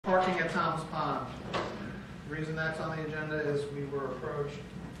parking at Tom's Pond. The reason that's on the agenda is we were approached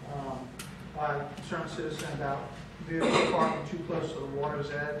by a concerned citizen about vehicles parking too close to the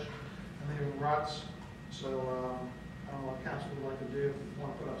water's edge and leaving ruts. So I don't know what council would like to do, if you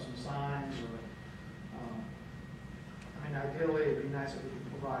want to put up some signs or, I mean, ideally it'd be nice if we could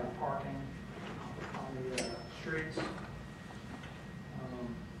provide parking on the streets.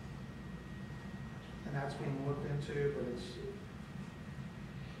 And that's being looked into, but it's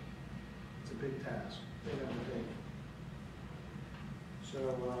a big task, big undertaking. So,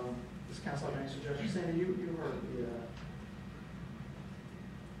 does council have any suggestions? Sandy, you heard the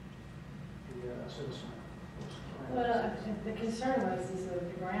citizen. Well, the concern was is that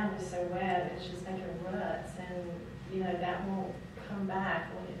the ground is so wet, it's just making ruts, and that won't come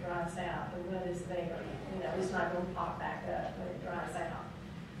back when it dries out. The wood is there, it's not going to pop back up when it dries out.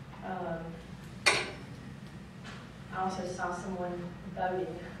 I also saw someone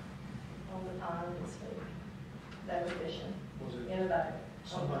boating on the pond this week. They were fishing. Was it in a boat?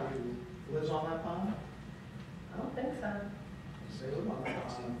 Somebody who lives on that pond? I don't think so. They live on that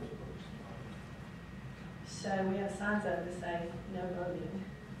pond. So we have signs up that say no boating.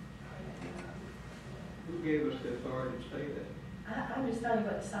 Who gave us the authority to say that? I'm just telling you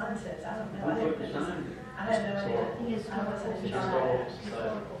what the sign says. I don't know. Who put the sign there? I had no idea. I wasn't in charge.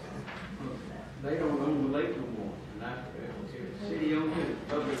 They don't own the lake no more. And that's, the city owns it, it's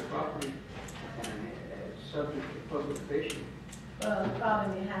public property, and it's subject to public fishing. Well, the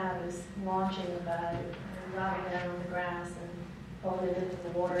problem you have is launching the boat and riding down on the grass and pulling it into the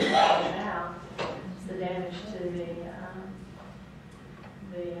water and pulling it out. It's the damage to the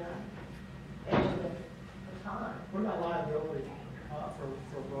edge of the pond. What about liability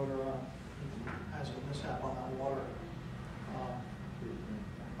for a boater has a mishap on that water?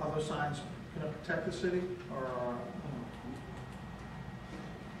 Are those signs going to protect the city, or?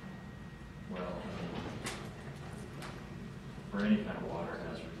 Well, for any kind of water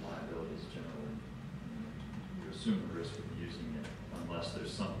hazard, liabilities generally, you assume the risk of using it unless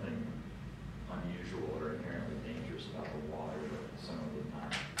there's something unusual or inherently dangerous about the water that someone would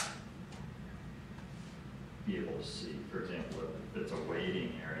not be able to see. For example, if it's a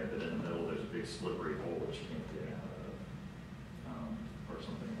wading area, but in the middle there's a big slippery hole that you can't get out of, or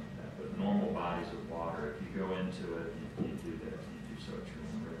something like that. But normal bodies of water, if you go into it, you do that, you do so at your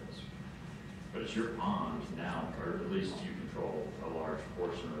own risk. But it's your pond now, or at least you control a large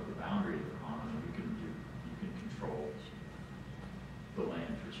portion of the boundary of the pond. You can control the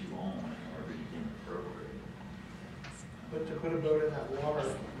land that you own however you deem appropriate. But to put a boat in that water,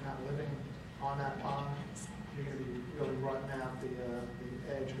 not living on that pond, you're going to be really rutting out the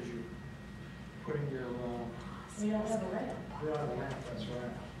edge because you're putting your. You don't have a ramp. You don't have a ramp, that's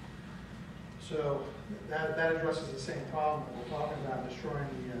right. So that addresses the same problem that we're talking about, destroying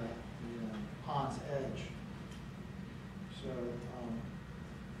the pond's edge. So,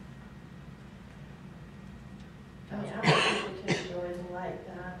 I mean, I want people to enjoy the lake,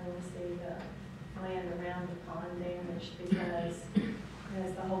 but I want to see the land around the pond damaged because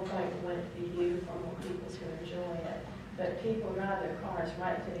that's the whole point. We want it to be beautiful and want people to enjoy it. But people drive their cars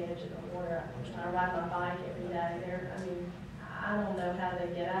right to the edge of the water. I ride my bike every day. I don't know how they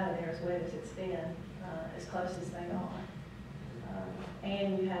get out of there as wet as it's been, as close as they are.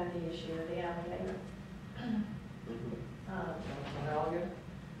 And you have the issue of the alligator. an alligator?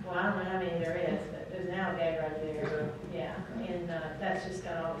 Well, I don't know how many there is, but there's an alligator over there. Yeah, and that's just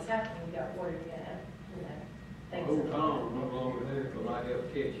going to always happen. You got water, you have, things. Old Tom was no longer there till I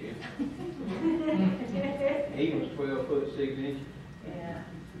helped catch him. He was 12'6". Yeah.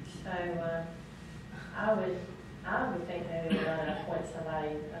 So I would think maybe we ought to appoint somebody,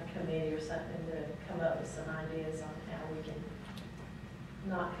 a committee or something, to come up with some ideas on how we can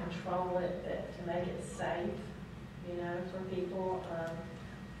not control it, but to make it safe, for people.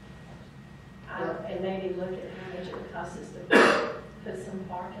 And maybe look at how much it would cost us to put some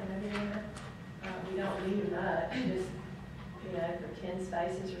parking over there. We don't need much, just, for 10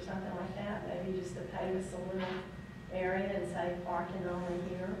 spaces or something like that. Maybe just to pave us a little area and say parking only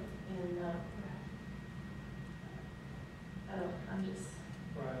here. And I'm just,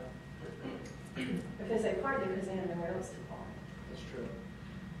 Right. because they park there because they have nowhere else to park. That's true.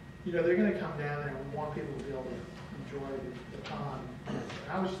 They're going to come down there and want people to be able to enjoy the pond.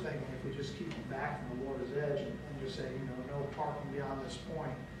 I was thinking if we just keep them back from the water's edge and just say, no parking beyond this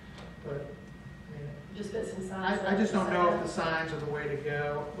point. But, Just put some signs. I just don't know if the signs are the way to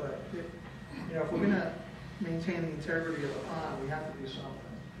go. But, if we're going to maintain the integrity of the pond, we have to do something.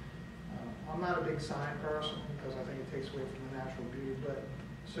 I'm not a big sign person because I think it takes away from the natural beauty, but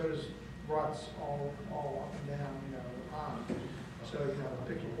so does ruts all up and down, the pond. So,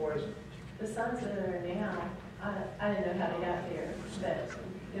 pick your poison. The signs that are there now, I didn't know how they got there, but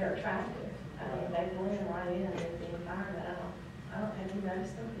they're attractive. I mean, they blend right in with the environment. Have you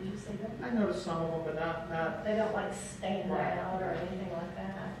noticed them? Did you see them? I noticed some of them, but not. They don't like stand Right. out or anything like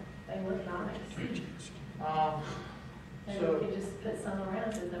that. They look nice. Maybe So- we could just put some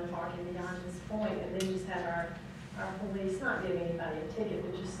around, says no parking beyond this point, and then just have our police not give anybody a ticket,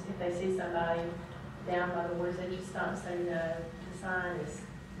 but just if they see somebody down by the woods, they just stop and say, no, the sign is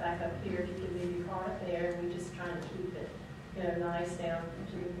back up here, if you can leave your car up there, and we just trying to keep it, nice down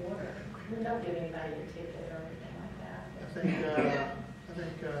to the water. We don't give anybody a ticket or anything like that. I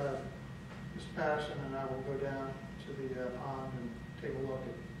think Mr. Patterson and I will go down to the pond and take a look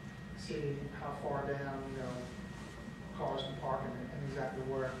and see how far down, cars can park and exactly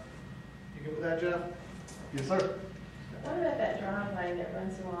where. You good with that, Jeff? Yes, sir. What about that driveway that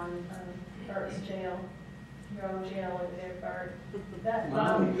runs along Burt's jail, your old jail over there, Burt? That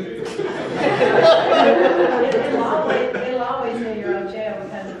it'll always be your old jail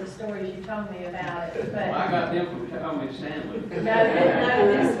because of the stories you told me about it. But I got them from telling me Sandwood. no,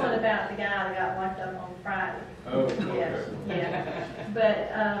 this one about the guy that got locked up on Friday. Oh, Yes, okay. yeah.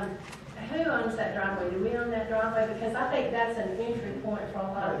 But who owns that driveway? Do we own that driveway? Because I think that's an entry point for a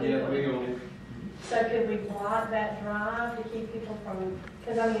lot of Yeah, people. we own it. So could we block that drive to keep people from,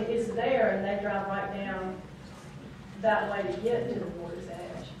 because I mean, it's there and they drive right down that way to get to the water's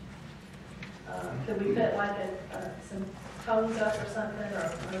edge. Could we put like some cones up or something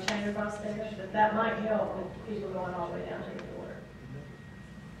or a chain across there? But that might help with people going all the way down to the water.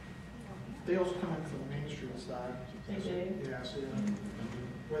 They also come in from the Main Street side. They do? Yeah, so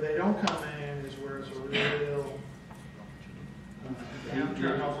where they don't come in is where it's a real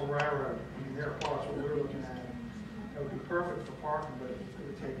downturn off the railroad. I mean, there are parts where we're looking at, it would be perfect for parking, but it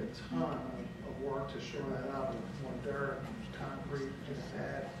would take a ton of work to shore that up with more dirt, concrete, just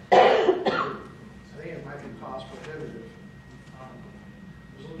add. I think it might be cost prohibitive. I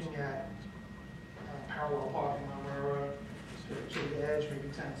was looking at parallel parking on railroad to the edge, maybe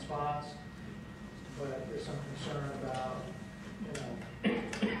 10 spots, but there's some concern about,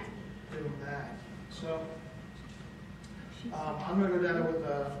 doing that. So, I'm going to go down there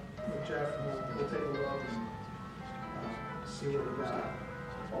with Jeff, and we'll take a look and see what we got.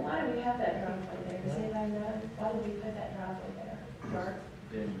 Well, why do we have that driveway there? Does anybody know? Why did we put that driveway there? Bert?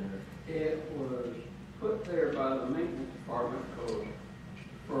 It was put there by the maintenance department because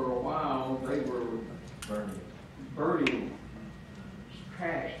for a while they were burning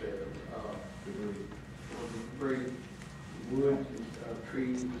trash there, debris, woods and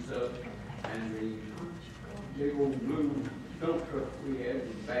trees and stuff, and the big old blue dump truck we had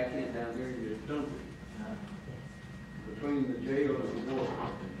was back in down there and just dumped it between the jail and the water.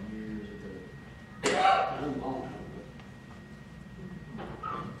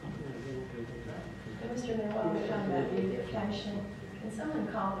 Mr. Mayor, while we're talking about beautification, can someone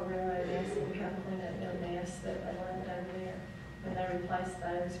call the railroad mess and come clean up their mess that they left over there? When they replace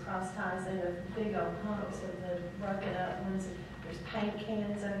those cross ties, they have big old humps of the broken up ones. There's paint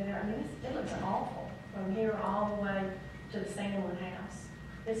cans over there. I mean, it looks awful from here all the way to the Sandlin house.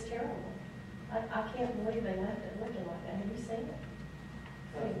 It's terrible. I can't believe they left it looking like that. Have you seen it?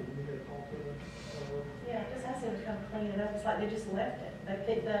 Yeah, just ask them to come clean it up. It's like they just left it. They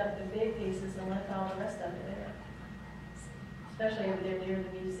picked up the big pieces and left all the rest of it there. Especially over there near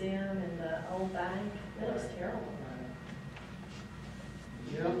the museum and the old bank. It looks terrible.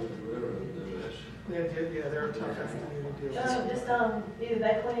 Yeah, they're a tough thing to deal with. Just either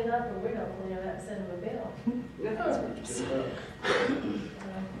they clean it up or we're gonna clean it up and send them a bill.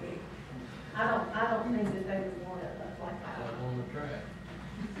 I don't think that they would want it left like that. On the track.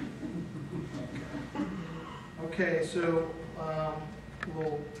 Okay, so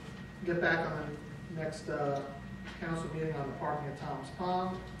we'll get back on the next council meeting on the parking at Thomas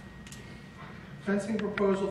Pond. Fencing proposal